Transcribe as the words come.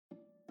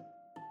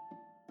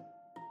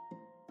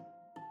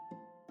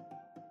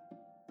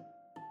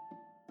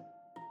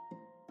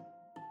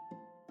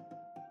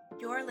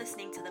You're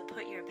listening to the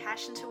Put Your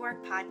Passion to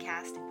Work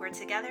podcast, where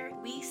together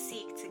we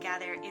seek to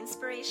gather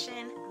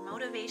inspiration,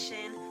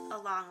 motivation,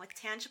 along with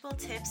tangible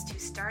tips to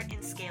start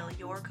and scale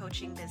your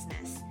coaching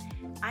business.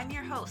 I'm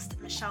your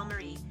host, Michelle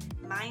Marie,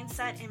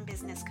 mindset and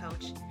business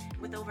coach.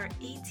 With over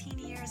 18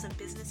 years of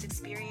business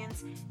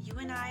experience, you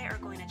and I are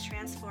going to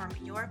transform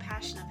your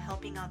passion of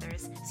helping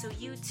others so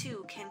you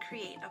too can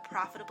create a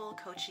profitable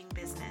coaching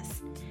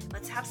business.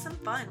 Let's have some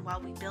fun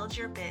while we build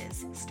your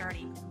biz,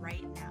 starting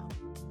right now.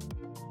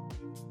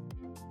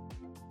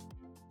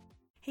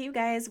 Hey you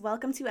guys,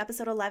 welcome to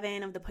episode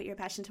 11 of the Put Your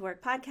Passion to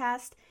Work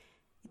podcast.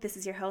 This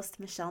is your host,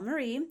 Michelle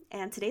Marie,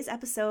 and today's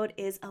episode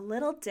is a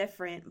little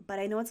different, but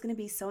I know it's going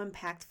to be so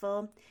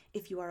impactful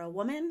if you are a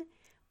woman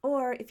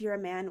or if you're a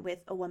man with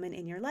a woman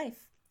in your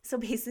life. So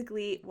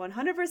basically,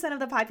 100% of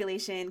the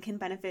population can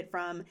benefit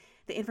from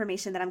the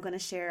information that I'm going to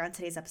share on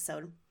today's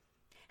episode.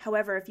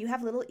 However, if you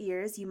have little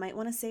ears, you might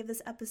want to save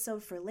this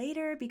episode for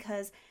later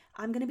because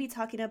I'm going to be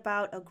talking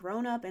about a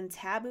grown-up and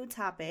taboo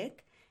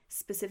topic,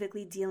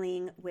 specifically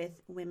dealing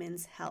with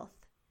women's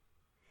health.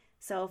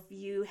 So if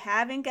you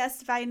haven't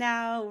guessed by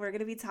now, we're going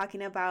to be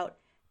talking about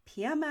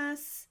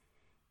PMS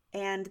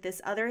and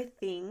this other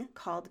thing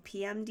called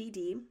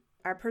PMDD,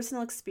 our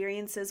personal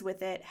experiences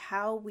with it,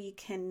 how we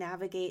can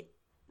navigate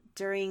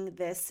during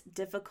this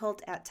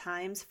difficult at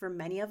times for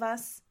many of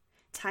us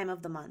time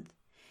of the month.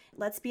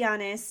 Let's be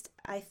honest,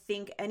 I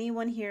think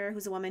anyone here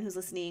who's a woman who's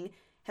listening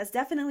has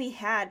definitely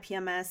had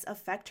PMS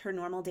affect her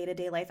normal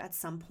day-to-day life at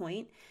some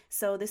point.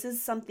 So this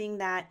is something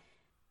that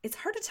it's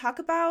hard to talk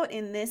about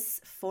in this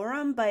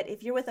forum, but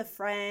if you're with a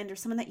friend or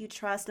someone that you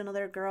trust,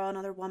 another girl,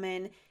 another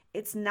woman,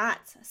 it's not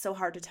so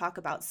hard to talk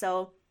about.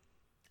 So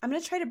I'm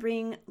going to try to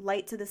bring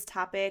light to this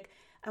topic.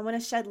 I want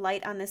to shed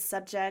light on this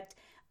subject.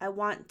 I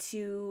want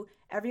to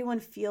everyone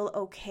feel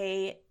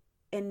okay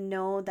and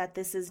know that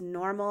this is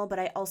normal, but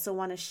I also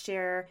want to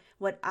share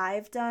what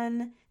I've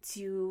done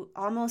to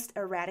almost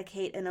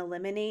eradicate and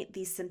eliminate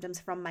these symptoms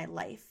from my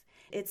life.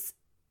 It's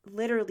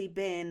literally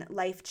been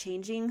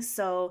life-changing,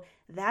 so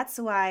that's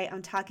why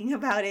I'm talking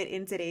about it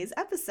in today's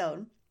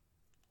episode.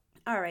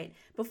 All right,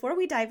 before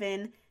we dive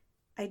in,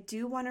 I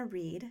do want to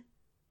read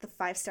the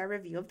 5-star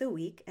review of the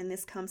week, and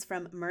this comes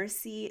from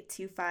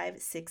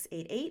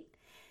Mercy25688.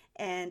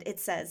 And it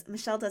says,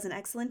 Michelle does an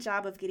excellent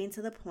job of getting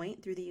to the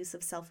point through the use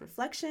of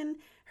self-reflection,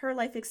 her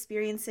life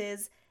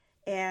experiences,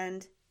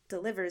 and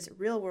delivers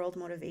real-world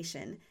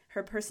motivation.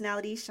 Her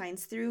personality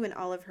shines through in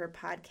all of her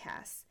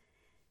podcasts.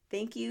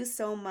 Thank you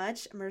so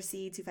much,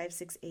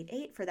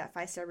 Mercy25688, for that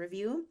 5-star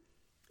review.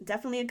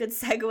 Definitely a good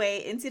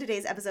segue into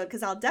today's episode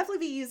because I'll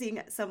definitely be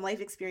using some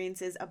life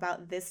experiences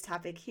about this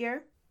topic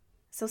here.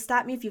 So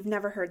stop me if you've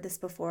never heard this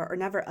before or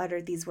never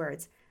uttered these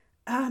words.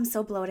 Oh, I'm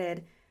so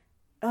bloated.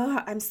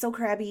 Oh, I'm so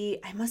crabby.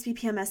 I must be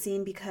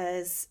PMSing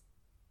because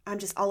I'm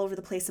just all over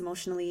the place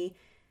emotionally.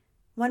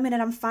 One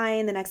minute I'm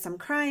fine, the next I'm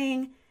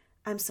crying.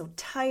 I'm so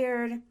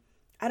tired.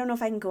 I don't know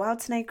if I can go out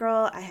tonight,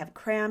 girl. I have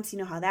cramps. You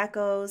know how that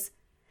goes.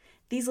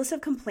 These lists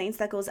of complaints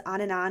that goes on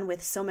and on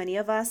with so many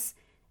of us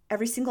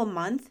every single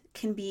month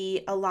can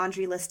be a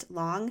laundry list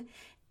long.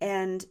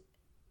 And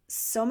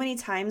so many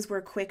times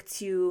we're quick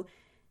to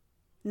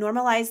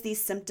normalize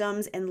these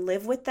symptoms and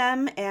live with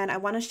them. And I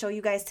want to show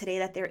you guys today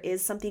that there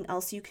is something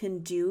else you can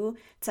do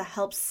to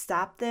help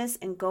stop this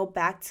and go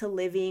back to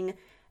living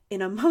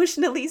an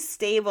emotionally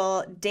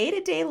stable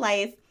day-to-day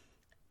life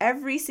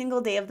every single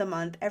day of the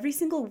month, every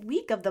single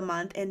week of the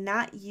month, and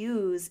not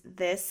use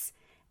this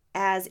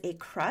as a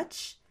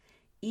crutch,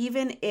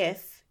 even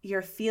if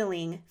you're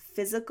feeling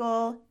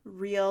physical,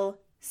 real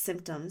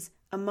symptoms,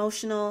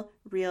 emotional,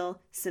 real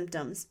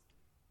symptoms.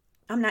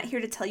 I'm not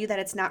here to tell you that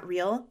it's not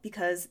real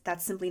because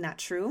that's simply not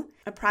true.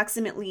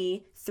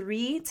 Approximately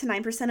 3 to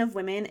 9% of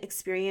women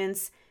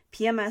experience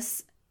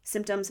PMS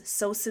symptoms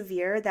so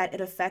severe that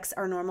it affects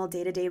our normal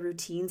day-to-day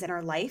routines in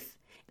our life.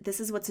 This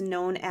is what's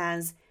known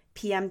as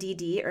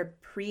PMDD or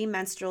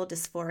premenstrual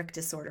dysphoric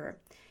disorder.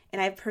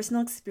 And I have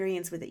personal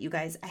experience with it, you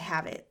guys. I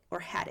have it or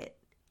had it.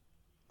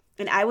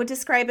 And I would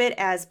describe it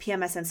as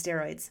PMS on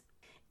steroids.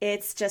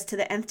 It's just to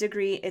the nth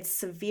degree. It's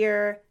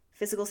severe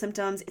physical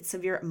symptoms, it's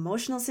severe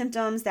emotional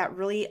symptoms that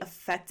really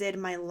affected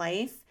my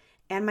life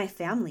and my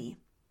family.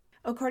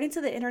 According to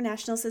the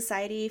International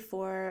Society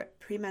for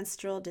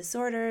Premenstrual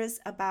Disorders,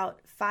 about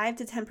 5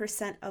 to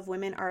 10% of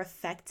women are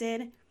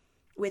affected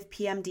with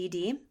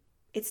PMDD.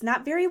 It's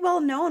not very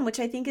well known, which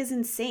I think is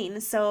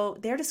insane. So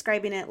they're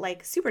describing it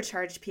like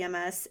supercharged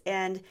PMS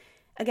and,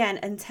 again,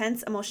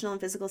 intense emotional and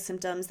physical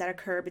symptoms that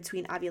occur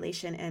between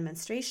ovulation and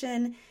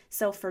menstruation.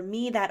 So for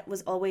me, that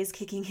was always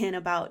kicking in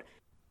about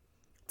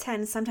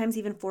 10, sometimes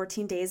even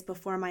 14 days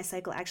before my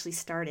cycle actually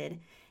started.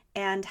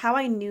 And how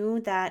I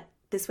knew that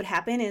this would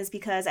happen is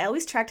because I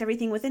always tracked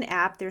everything with an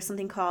app. There's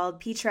something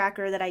called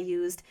P-Tracker that I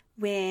used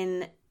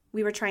when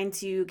we were trying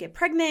to get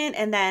pregnant.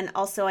 And then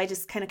also I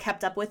just kind of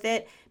kept up with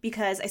it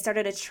because I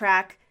started to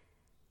track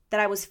that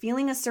I was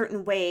feeling a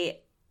certain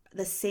way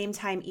the same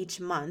time each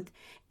month.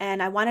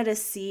 And I wanted to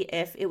see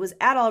if it was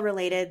at all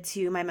related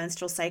to my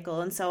menstrual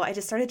cycle. And so I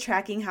just started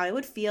tracking how I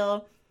would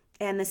feel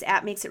And this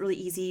app makes it really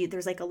easy.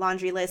 There's like a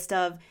laundry list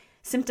of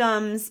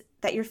symptoms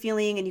that you're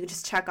feeling, and you can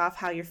just check off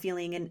how you're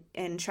feeling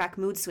and track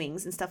mood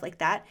swings and stuff like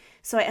that.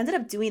 So I ended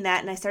up doing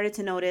that, and I started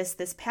to notice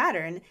this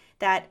pattern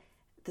that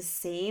the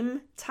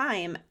same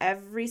time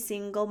every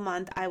single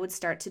month I would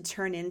start to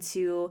turn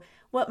into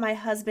what my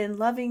husband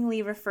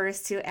lovingly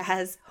refers to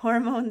as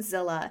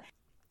Hormonezilla.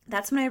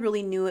 That's when I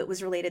really knew it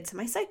was related to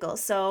my cycle.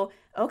 So,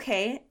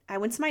 okay, I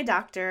went to my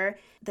doctor.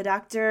 The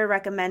doctor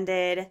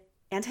recommended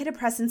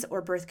antidepressants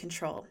or birth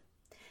control.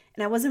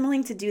 And I wasn't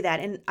willing to do that.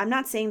 And I'm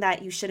not saying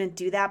that you shouldn't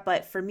do that,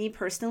 but for me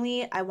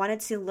personally, I wanted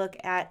to look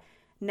at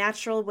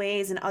natural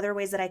ways and other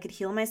ways that I could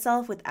heal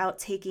myself without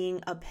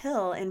taking a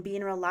pill and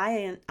being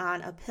reliant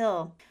on a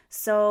pill.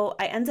 So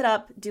I ended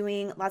up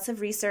doing lots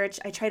of research.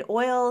 I tried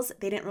oils,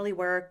 they didn't really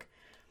work.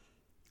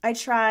 I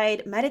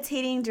tried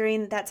meditating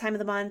during that time of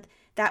the month.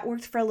 That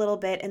worked for a little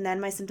bit, and then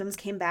my symptoms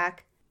came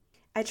back.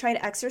 I tried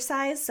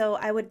exercise, so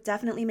I would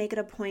definitely make it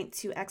a point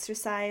to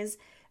exercise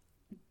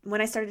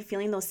when I started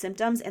feeling those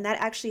symptoms, and that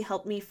actually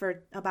helped me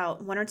for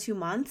about 1 or 2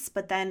 months,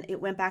 but then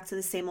it went back to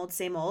the same old,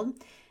 same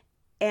old.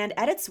 And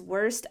at its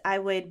worst, I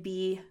would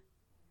be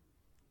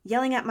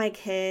yelling at my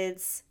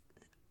kids,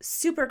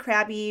 super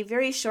crabby,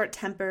 very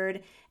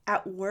short-tempered.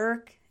 At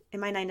work, in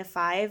my 9 to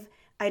 5,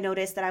 I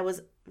noticed that I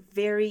was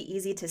very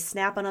easy to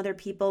snap on other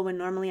people when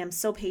normally I'm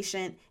so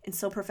patient and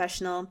so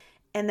professional.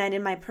 And then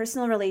in my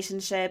personal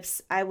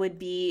relationships, I would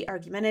be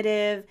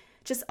argumentative,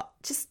 just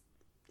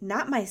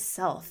not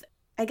myself.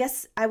 I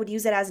guess I would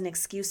use it as an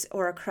excuse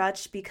or a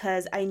crutch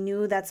because I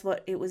knew that's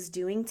what it was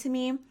doing to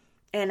me.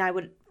 And I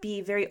would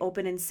be very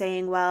open in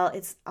saying, well,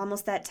 it's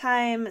almost that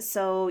time,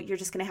 so you're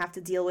just going to have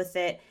to deal with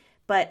it.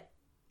 But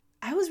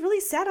I was really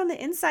sad on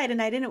the inside,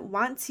 and I didn't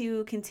want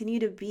to continue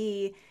to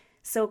be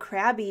so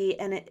crabby,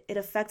 and it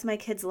affects my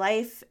kids'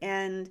 life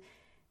and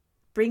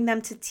bring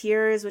them to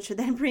tears, which would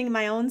then bring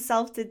my own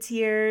self to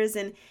tears.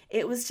 And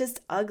it was just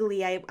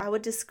ugly. I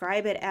would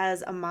describe it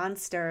as a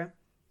monster.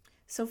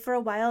 So for a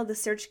while, the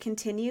search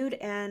continued,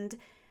 and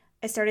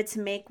I started to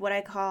make what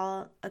I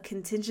call a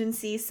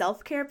contingency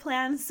self-care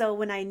plan. So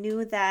when I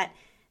knew that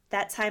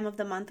that time of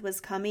the month was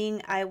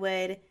coming, I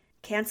would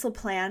cancel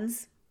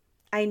plans.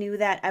 I knew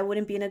that I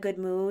wouldn't be in a good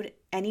mood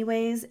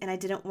anyways, and I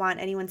didn't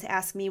want anyone to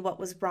ask me what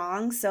was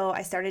wrong. So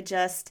I started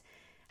just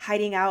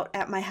hiding out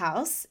at my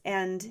house.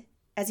 And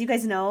as you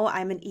guys know,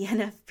 I'm an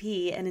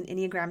ENFP and an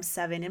Enneagram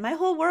 7, and my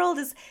whole world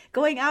is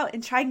going out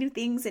and trying new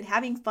things and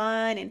having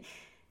fun and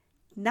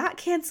not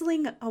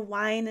canceling a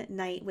wine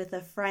night with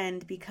a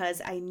friend because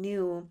I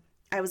knew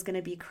I was going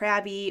to be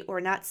crabby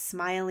or not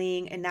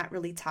smiling and not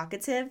really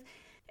talkative.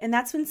 And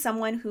that's when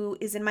someone who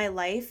is in my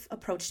life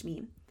approached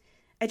me.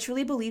 I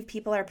truly believe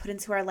people are put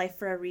into our life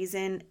for a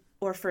reason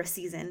or for a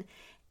season.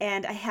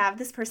 And I have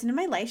this person in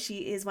my life.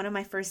 She is one of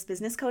my first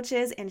business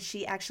coaches, and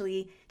she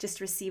actually just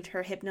received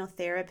her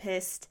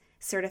hypnotherapist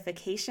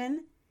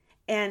certification,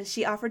 and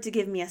she offered to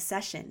give me a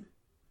session.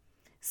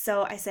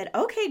 So I said,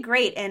 okay,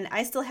 great. And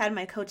I still had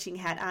my coaching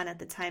hat on at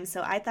the time.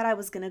 So I thought I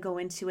was going to go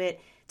into it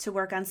to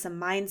work on some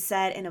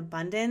mindset and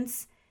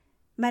abundance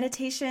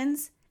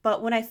meditations.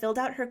 But when I filled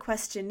out her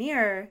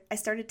questionnaire, I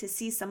started to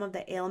see some of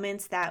the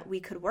ailments that we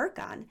could work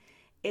on.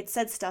 It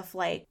said stuff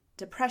like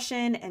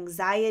depression,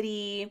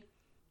 anxiety,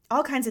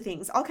 all kinds of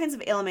things, all kinds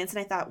of ailments.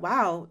 And I thought,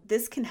 wow,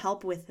 this can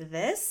help with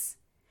this.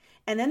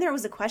 And then there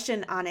was a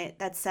question on it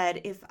that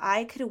said, if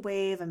I could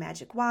wave a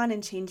magic wand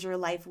and change your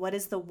life, what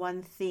is the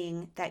one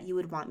thing that you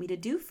would want me to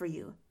do for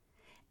you?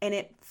 And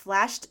it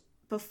flashed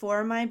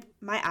before my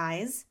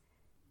eyes,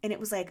 and it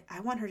was like, I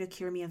want her to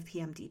cure me of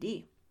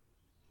PMDD.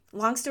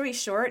 Long story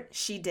short,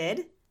 she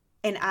did.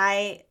 And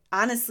I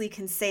honestly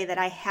can say that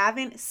I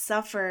haven't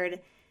suffered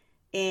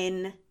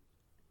this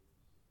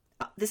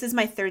is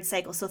my 3rd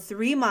cycle. So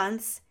 3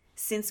 months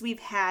since we've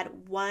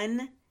had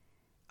one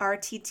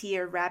RTT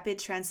or Rapid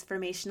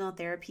Transformational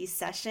Therapy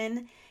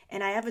session.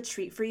 And I have a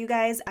treat for you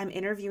guys. I'm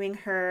interviewing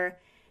her,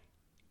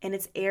 and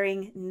it's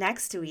airing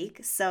next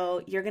week.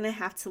 So you're going to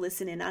have to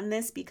listen in on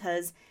this,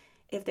 because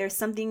if there's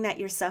something that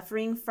you're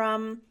suffering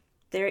from,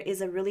 there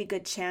is a really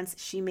good chance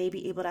she may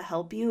be able to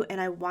help you.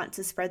 And I want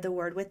to spread the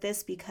word with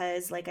this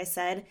because, like I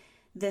said,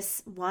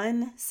 this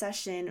one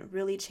session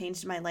really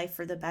changed my life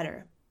for the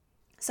better.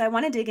 So I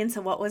want to dig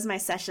into what was my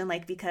session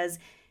like, because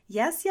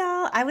yes,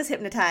 y'all, I was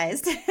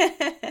hypnotized.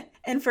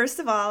 And first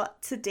of all,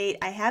 to date,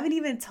 I haven't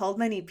even told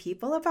many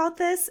people about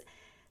this.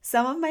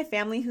 Some of my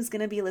family who's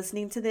going to be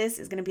listening to this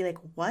is going to be like,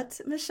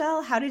 what,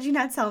 Michelle? How did you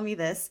not tell me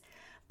this?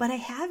 But I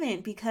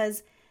haven't,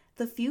 because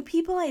the few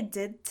people I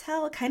did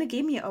tell kind of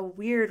gave me a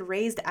weird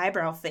raised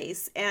eyebrow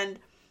face. And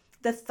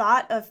the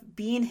thought of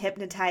being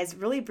hypnotized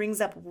really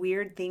brings up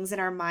weird things in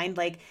our mind,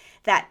 like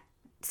that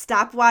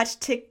stopwatch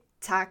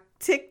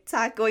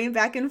tick-tock going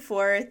back and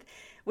forth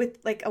with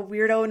like a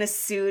weirdo in a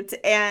suit.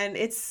 And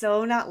it's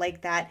so not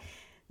like that.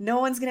 No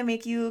one's going to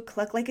make you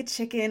cluck like a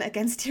chicken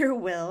against your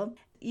will.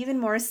 Even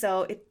more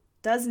so, it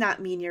does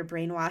not mean you're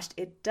brainwashed.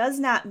 It does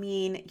not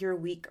mean you're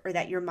weak or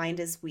that your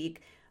mind is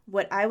weak.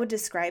 What I would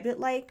describe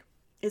it like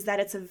is that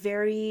it's a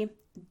very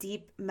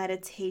deep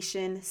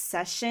meditation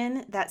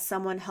session that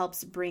someone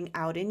helps bring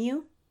out in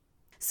you.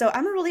 So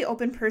I'm a really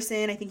open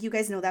person. I think you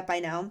guys know that by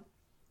now.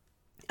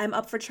 I'm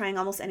up for trying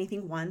almost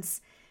anything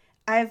once.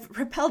 I've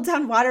rappelled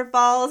down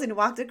waterfalls and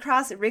walked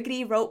across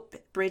rickety rope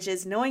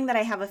bridges knowing that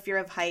I have a fear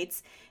of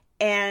heights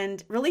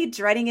and really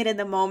dreading it in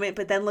the moment,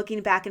 but then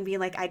looking back and being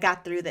like, I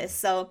got through this.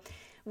 So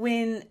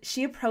when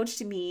she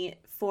approached me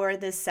for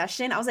this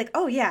session, I was like,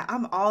 oh yeah,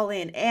 I'm all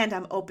in and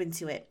I'm open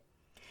to it.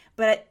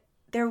 But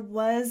there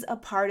was a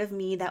part of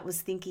me that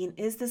was thinking,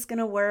 is this going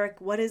to work?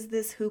 What is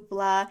this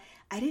hoopla?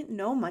 I didn't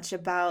know much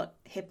about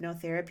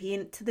hypnotherapy,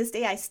 and to this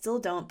day I still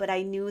don't, but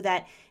I knew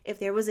that if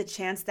there was a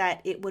chance that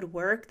it would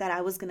work, that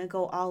I was going to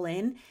go all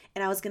in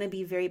and I was going to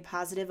be very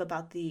positive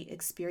about the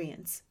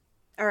experience.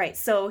 All right,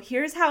 so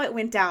here's how it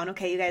went down.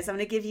 Okay, you guys, I'm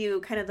going to give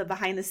you kind of the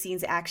behind the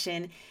scenes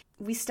action.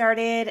 We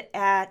started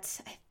at,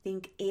 I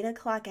think, 8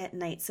 o'clock at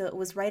night, so it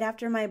was right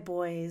after my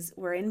boys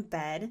were in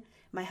bed.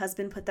 My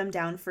husband put them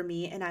down for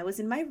me, and I was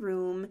in my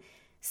room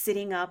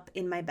sitting up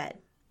in my bed.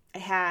 I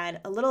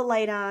had a little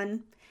light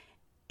on,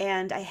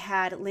 and I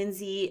had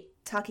Lindsay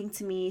talking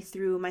to me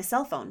through my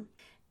cell phone,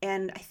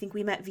 and I think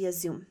we met via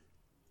Zoom.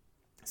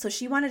 So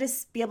she wanted to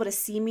be able to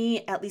see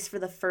me at least for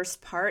the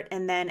first part,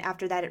 and then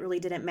after that, it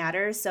really didn't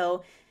matter.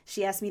 So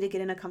she asked me to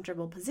get in a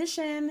comfortable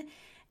position,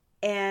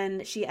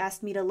 and she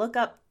asked me to look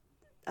up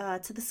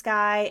to the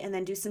sky and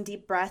then do some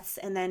deep breaths,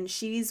 and then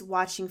she's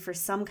watching for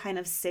some kind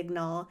of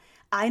signal.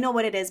 I know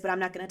what it is, but I'm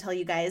not going to tell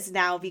you guys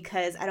now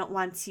because I don't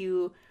want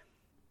to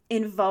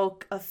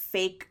invoke a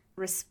fake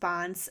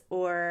response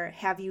or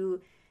have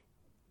you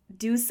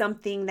do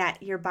something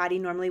that your body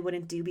normally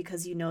wouldn't do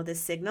because you know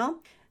this signal.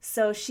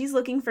 So she's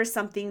looking for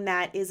something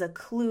that is a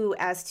clue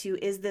as to,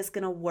 is this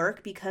going to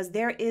work? Because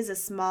there is a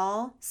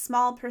small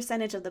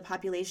percentage of the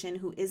population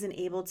who isn't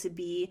able to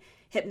be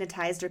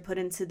hypnotized or put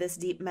into this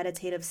deep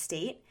meditative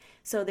state.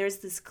 So there's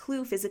this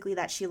clue physically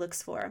that she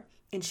looks for,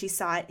 and she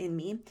saw it in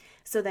me.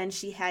 So then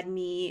she had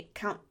me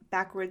count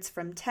backwards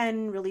from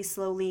 10 really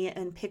slowly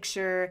and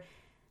picture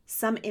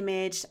some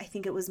image. I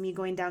think it was me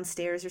going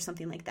downstairs or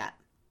something like that.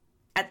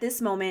 At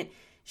this moment,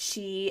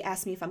 she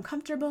asked me if I'm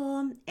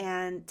comfortable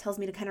and tells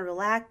me to kind of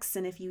relax.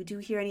 And if you do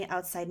hear any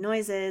outside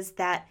noises,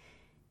 that's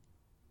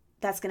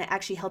going to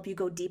actually help you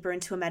go deeper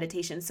into a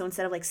meditation. So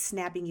instead of like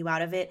snapping you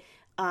out of it,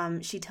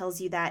 she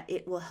tells you that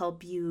it will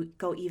help you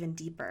go even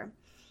deeper.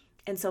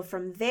 And so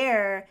from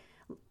there,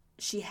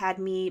 she had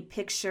me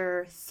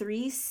picture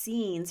 3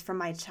 scenes from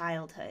my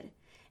childhood.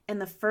 And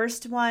the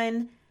first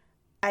one,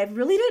 I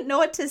really didn't know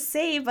what to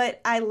say,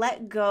 but I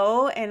let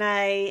go and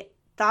I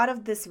thought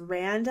of this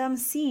random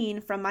scene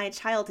from my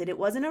childhood. It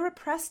wasn't a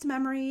repressed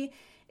memory.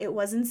 It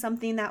wasn't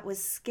something that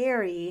was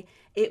scary.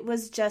 It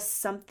was just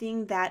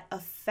something that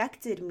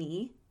affected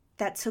me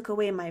that took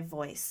away my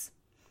voice.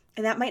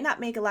 And that might not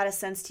make a lot of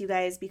sense to you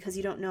guys because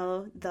you don't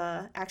know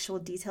the actual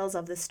details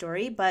of the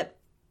story, but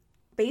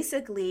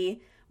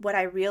basically what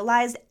I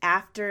realized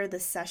after the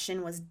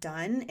session was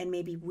done, and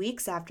maybe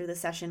weeks after the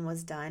session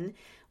was done,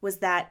 was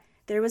that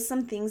there was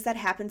some things that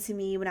happened to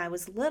me when I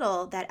was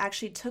little that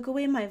actually took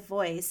away my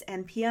voice,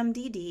 and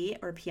PMDD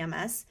or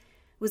PMS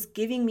was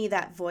giving me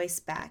that voice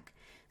back.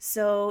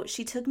 So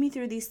she took me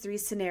through these 3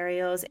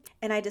 scenarios,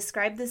 and I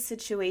described the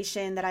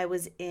situation that I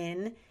was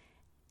in,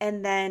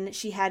 and then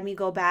she had me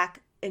go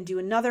back and do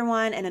another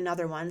one and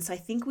another one. So I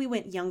think we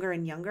went younger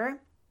and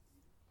younger.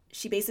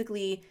 She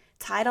basically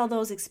tied all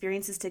those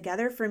experiences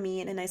together for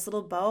me in a nice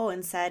little bow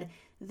and said,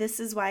 this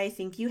is why I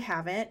think you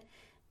have it.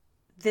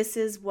 This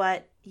is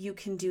what you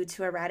can do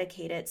to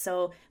eradicate it.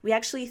 So we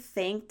actually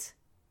thanked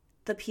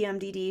the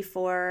PMDD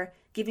for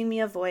giving me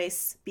a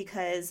voice,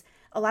 because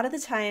a lot of the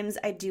times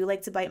I do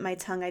like to bite my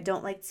tongue. I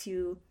don't like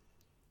to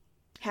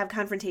have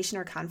confrontation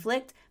or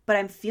conflict, but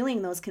I'm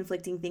feeling those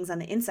conflicting things on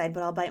the inside,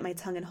 but I'll bite my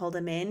tongue and hold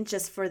them in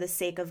just for the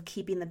sake of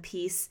keeping the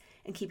peace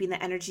and keeping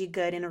the energy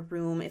good in a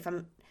room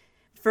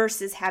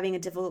versus having a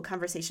difficult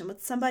conversation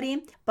with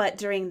somebody. But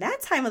during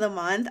that time of the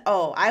month,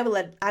 I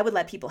would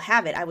let people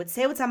have it. I would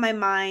say what's on my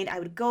mind. I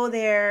would go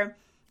there.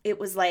 It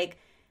was like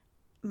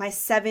my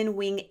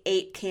 7-wing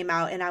 8 came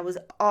out and I was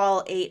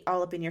all 8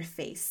 all up in your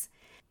face.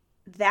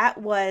 That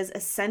was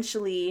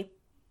essentially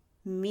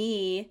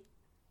me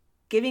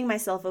giving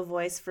myself a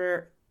voice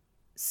for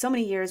so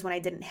many years when I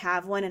didn't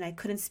have one and I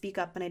couldn't speak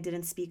up and I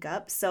didn't speak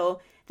up.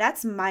 So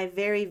that's my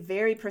very,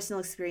 very personal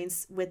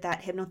experience with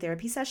that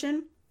hypnotherapy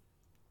session.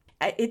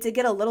 It did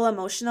get a little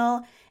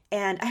emotional,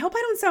 and I hope I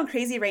don't sound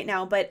crazy right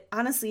now, but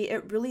honestly,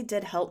 it really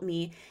did help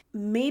me.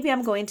 Maybe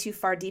I'm going too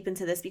far deep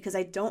into this because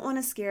I don't want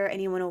to scare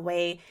anyone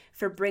away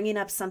for bringing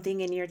up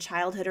something in your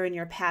childhood or in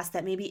your past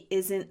that maybe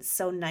isn't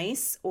so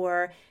nice,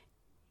 or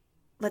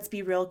let's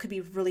be real, could be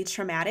really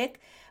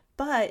traumatic.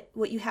 But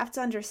what you have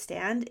to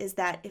understand is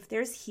that if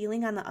there's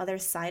healing on the other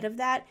side of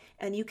that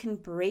and you can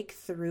break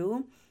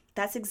through,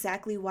 that's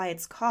exactly why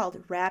it's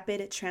called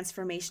rapid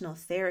transformational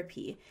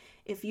therapy.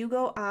 If you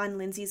go on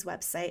Lindsay's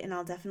website, and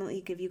I'll definitely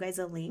give you guys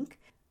a link,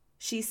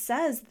 she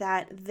says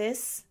that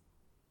this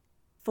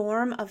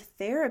form of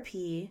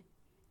therapy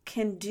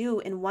can do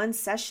in one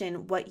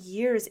session what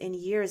years and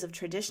years of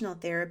traditional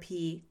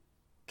therapy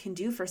can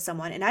do for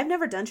someone. And I've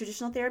never done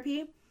traditional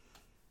therapy.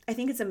 I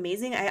think it's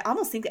amazing. I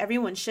almost think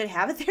everyone should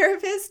have a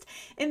therapist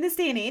in this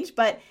day and age,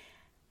 but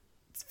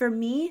for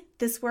me,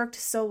 this worked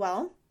so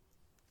well.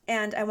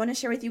 And I want to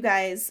share with you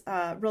guys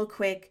real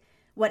quick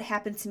what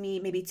happened to me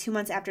maybe 2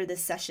 months after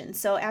this session.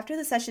 So after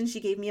the session, she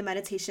gave me a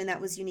meditation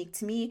that was unique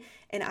to me,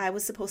 and I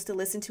was supposed to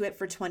listen to it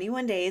for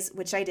 21 days,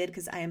 which I did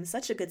because I am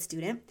such a good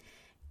student.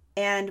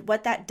 And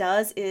what that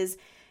does is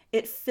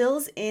it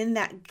fills in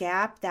that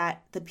gap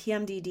that the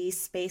PMDD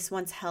space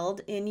once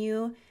held in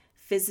you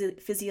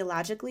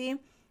physiologically,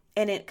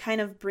 and it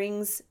kind of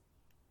brings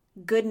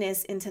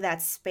goodness into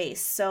that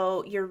space.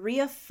 So you're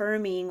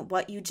reaffirming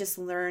what you just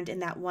learned in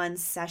that one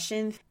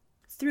session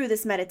through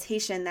this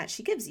meditation that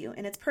she gives you,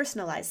 and it's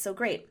personalized. So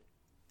great.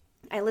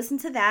 I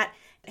listened to that.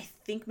 I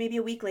think maybe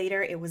a week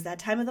later, it was that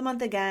time of the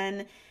month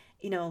again,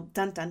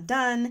 dun, dun,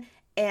 dun.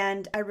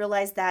 And I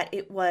realized that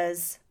it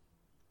was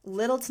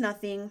little to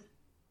nothing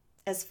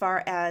as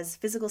far as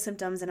physical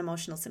symptoms and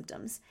emotional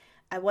symptoms.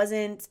 I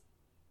wasn't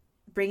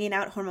bringing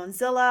out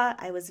Hormonezilla.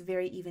 I was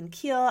very even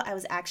keel. I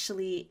was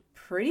actually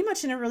pretty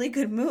much in a really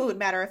good mood,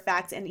 matter of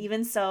fact. And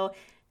even so,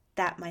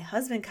 that my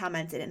husband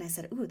commented, and I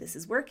said, ooh, this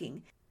is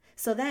working.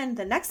 So then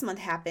the next month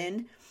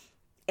happened,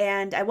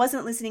 and I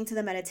wasn't listening to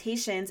the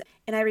meditations,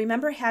 and I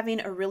remember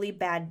having a really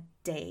bad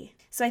day.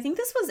 So I think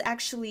this was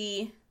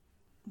actually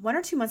 1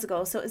 or 2 months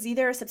ago. So it was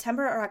either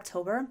September or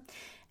October.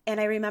 And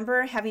I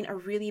remember having a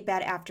really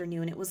bad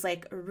afternoon. It was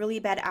like a really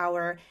bad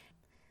hour.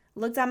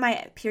 Looked on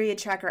my period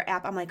tracker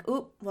app. I'm like,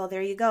 oop, well,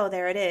 there you go.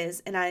 There it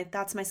is. And I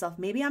thought to myself,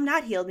 maybe I'm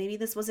not healed. Maybe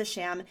this was a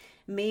sham.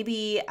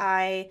 Maybe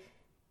I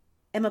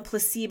am a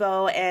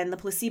placebo and the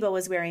placebo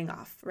is wearing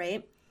off,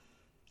 right?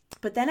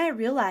 But then I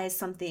realized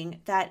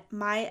something, that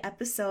my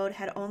episode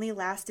had only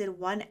lasted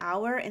 1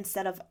 hour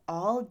instead of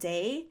all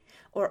day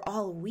or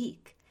all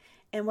week.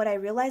 And what I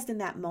realized in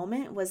that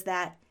moment was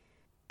that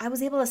I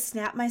was able to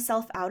snap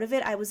myself out of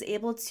it. I was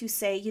able to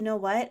say, you know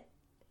what?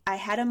 I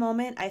had a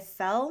moment, I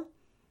fell,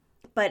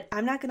 but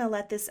I'm not going to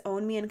let this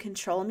own me and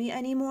control me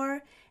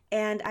anymore.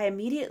 And I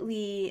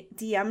immediately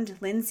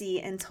DM'd Lindsay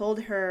and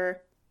told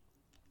her,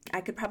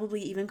 I could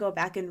probably even go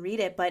back and read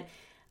it, but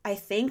I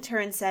thanked her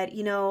and said,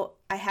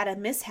 I had a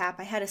mishap,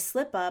 I had a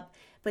slip up,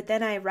 but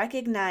then I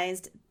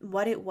recognized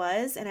what it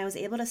was and I was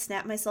able to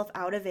snap myself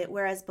out of it.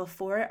 Whereas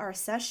before our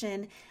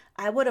session,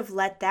 I would have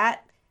let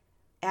that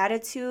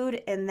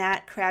attitude and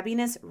that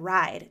crabbiness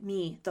ride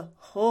me the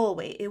whole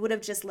way. It would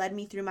have just led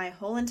me through my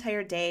whole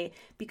entire day,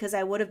 because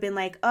I would have been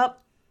like, oh,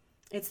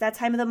 it's that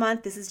time of the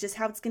month. This is just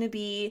how it's going to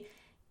be.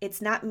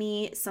 It's not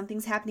me.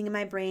 Something's happening in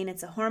my brain.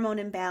 It's a hormone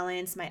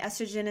imbalance. My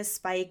estrogen is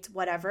spiked,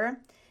 whatever.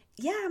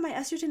 Yeah, my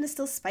estrogen is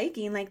still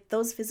spiking. Like,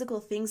 those physical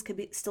things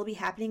could still be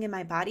happening in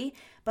my body,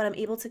 but I'm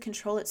able to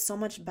control it so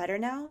much better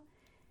now.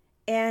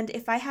 And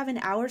if I have an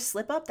hour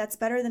slip up, that's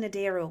better than a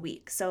day or a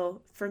week.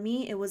 So for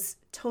me, it was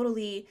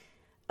totally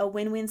a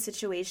win-win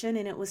situation,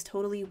 and it was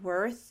totally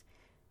worth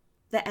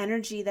the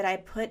energy that I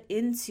put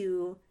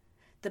into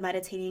the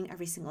meditating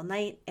every single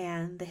night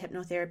and the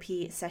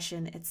hypnotherapy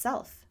session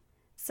itself.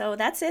 So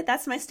that's it.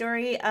 That's my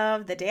story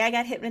of the day I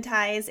got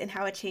hypnotized and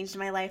how it changed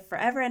my life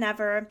forever and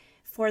ever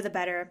for the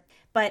better.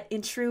 But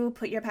in true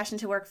put your passion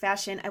to work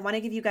fashion, I want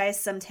to give you guys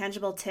some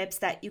tangible tips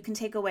that you can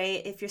take away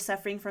if you're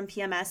suffering from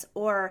PMS,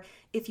 or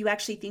if you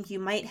actually think you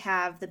might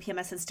have the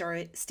PMS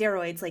and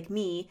steroids like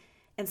me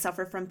and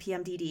suffer from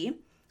PMDD.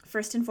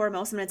 First and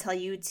foremost, I'm going to tell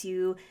you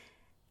to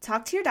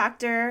talk to your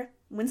doctor.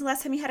 When's the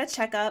last time you had a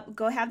checkup?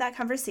 Go have that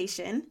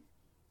conversation.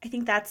 I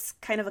think that's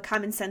kind of a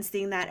common sense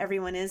thing that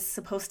everyone is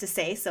supposed to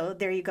say. So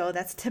there you go.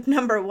 That's tip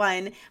number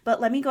 1. But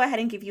let me go ahead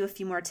and give you a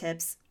few more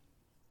tips.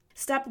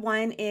 Step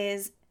 1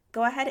 is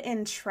go ahead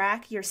and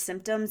track your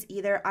symptoms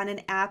either on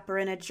an app or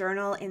in a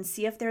journal, and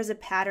see if there's a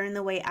pattern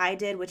the way I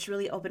did, which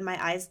really opened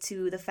my eyes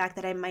to the fact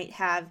that I might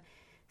have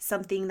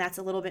something that's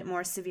a little bit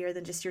more severe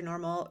than just your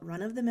normal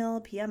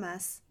run-of-the-mill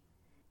PMS.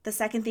 The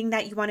second thing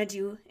that you want to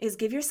do is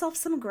give yourself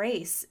some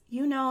grace.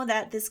 You know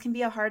that this can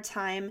be a hard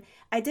time.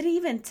 I didn't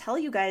even tell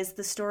you guys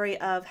the story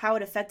of how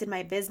it affected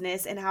my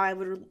business and how I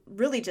would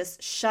really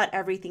just shut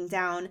everything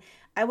down.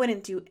 I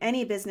wouldn't do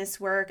any business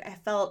work. I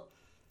felt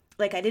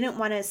like I didn't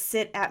want to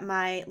sit at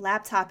my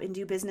laptop and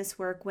do business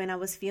work when I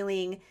was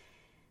feeling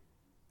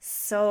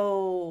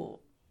so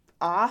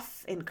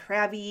off and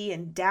crabby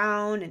and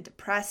down and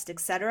depressed,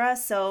 etc.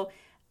 So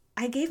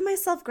I gave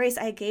myself grace.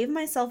 I gave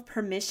myself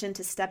permission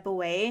to step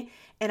away,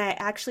 and I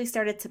actually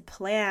started to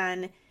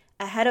plan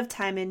ahead of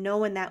time and know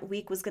when that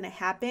week was going to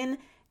happen,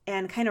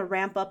 and kind of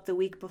ramp up the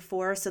week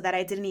before so that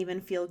I didn't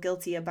even feel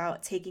guilty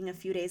about taking a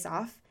few days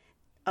off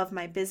of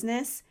my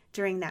business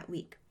during that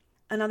week.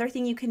 Another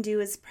thing you can do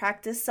is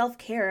practice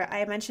self-care.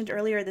 I mentioned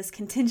earlier this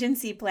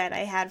contingency plan I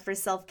had for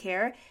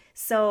self-care.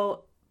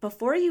 So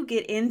before you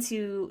get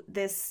into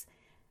this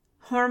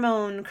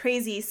hormone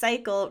crazy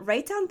cycle,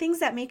 write down things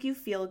that make you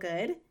feel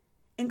good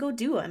and go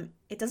do them.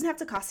 It doesn't have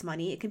to cost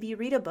money. It can be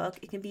read a book.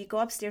 It can be go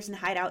upstairs and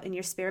hide out in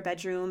your spare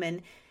bedroom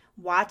and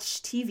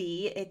watch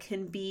TV. It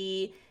can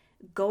be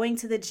going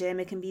to the gym,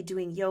 it can be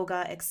doing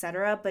yoga,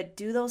 etc. But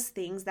do those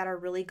things that are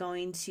really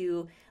going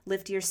to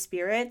lift your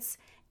spirits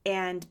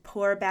and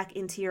pour back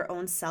into your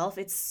own self.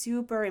 It's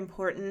super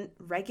important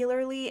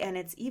regularly, and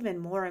it's even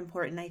more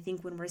important, I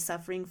think, when we're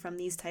suffering from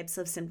these types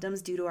of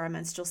symptoms due to our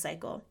menstrual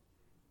cycle.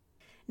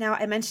 Now,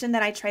 I mentioned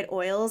that I tried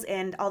oils,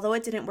 and although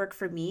it didn't work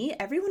for me,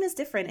 everyone is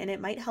different and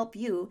it might help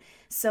you.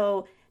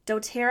 So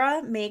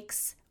doTERRA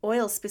makes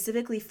oils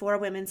specifically for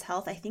women's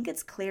health. I think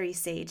it's clary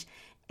sage,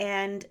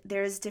 and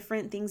there's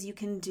different things you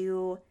can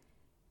do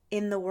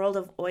in the world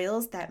of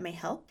oils that may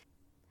help.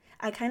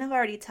 I kind of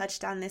already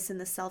touched on this in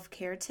the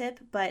self-care tip,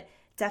 but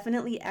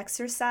definitely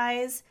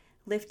exercise.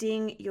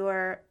 Lifting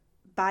your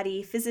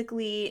body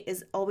physically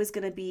is always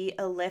going to be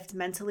a lift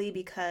mentally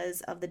because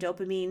of the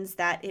dopamines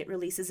that it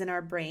releases in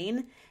our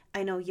brain.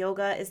 I know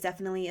yoga is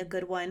definitely a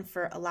good one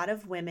for a lot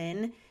of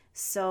women,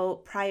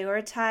 so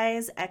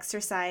prioritize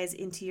exercise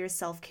into your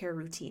self-care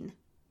routine.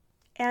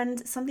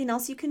 And something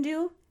else you can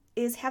do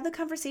is have the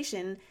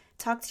conversation.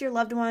 Talk to your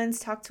loved ones,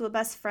 talk to a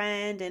best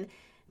friend, and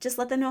just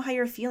let them know how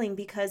you're feeling,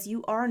 because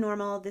you are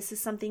normal. This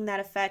is something that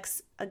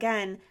affects,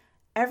 again,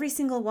 every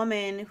single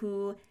woman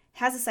who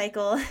has a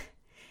cycle.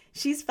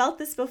 She's felt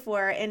this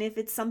before, and if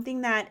it's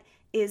something that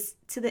is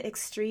to the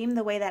extreme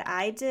the way that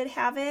I did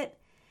have it,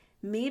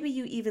 maybe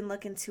you even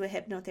look into a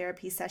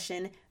hypnotherapy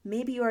session.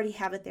 Maybe you already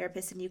have a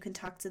therapist and you can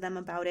talk to them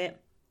about it.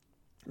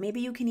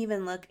 Maybe you can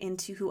even look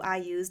into who I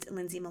used,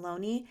 Lindsay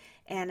Maloney.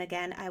 And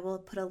again, I will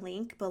put a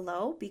link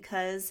below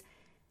because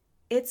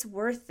it's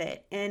worth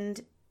it.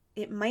 And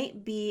it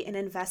might be an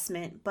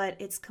investment, but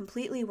it's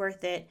completely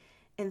worth it.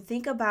 And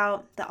think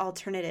about the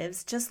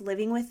alternatives. Just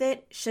living with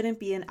it shouldn't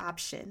be an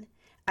option.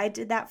 I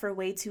did that for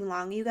way too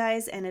long, you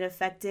guys, and it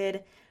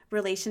affected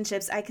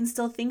relationships. I can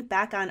still think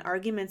back on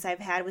arguments I've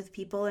had with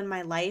people in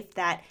my life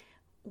that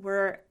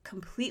were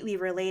completely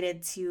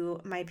related to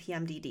my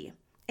PMDD.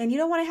 And you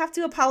don't want to have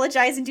to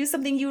apologize and do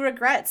something you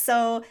regret.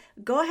 So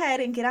go ahead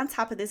and get on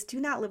top of this.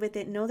 Do not live with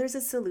it. Know there's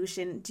a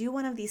solution. Do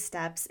one of these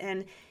steps.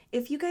 And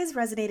if you guys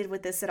resonated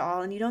with this at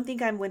all and you don't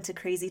think I went to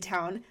crazy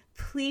town,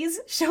 please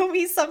show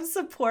me some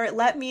support.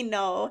 Let me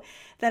know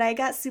that I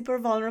got super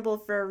vulnerable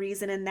for a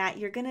reason and that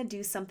you're going to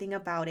do something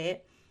about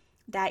it,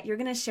 that you're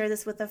going to share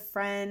this with a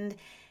friend,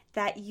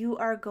 that you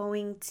are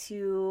going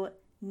to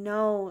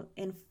know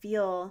and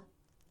feel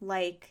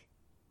like,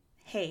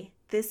 hey,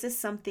 this is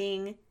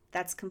something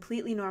that's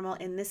completely normal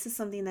and this is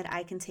something that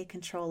I can take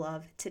control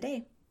of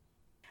today.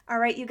 All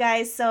right, you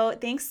guys, so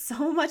thanks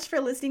so much for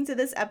listening to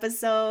this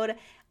episode.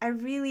 I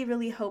really,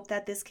 really hope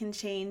that this can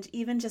change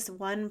even just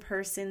one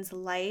person's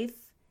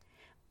life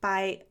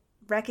by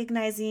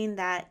recognizing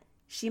that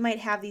she might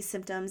have these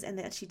symptoms and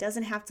that she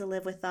doesn't have to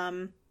live with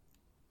them.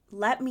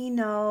 Let me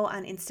know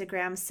on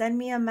Instagram. Send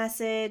me a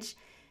message.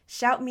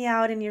 Shout me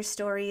out in your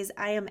stories.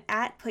 I am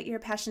at Put Your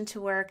Passion to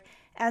Work.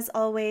 As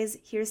always,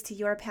 here's to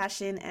your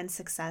passion and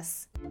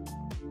success.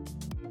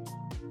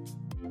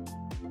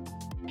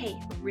 Hey,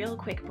 real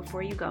quick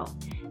before you go,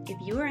 if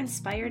you are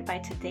inspired by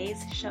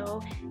today's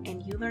show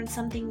and you learned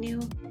something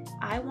new,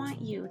 I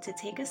want you to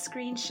take a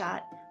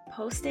screenshot,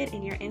 post it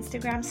in your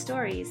Instagram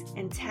stories,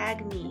 and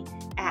tag me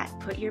at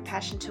Put Your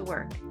Passion to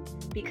Work.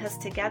 Because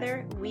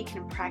together we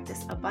can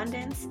practice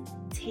abundance,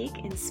 take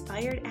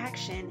inspired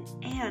action,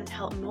 and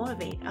help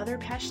motivate other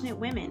passionate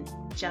women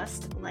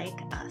just like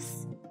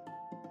us.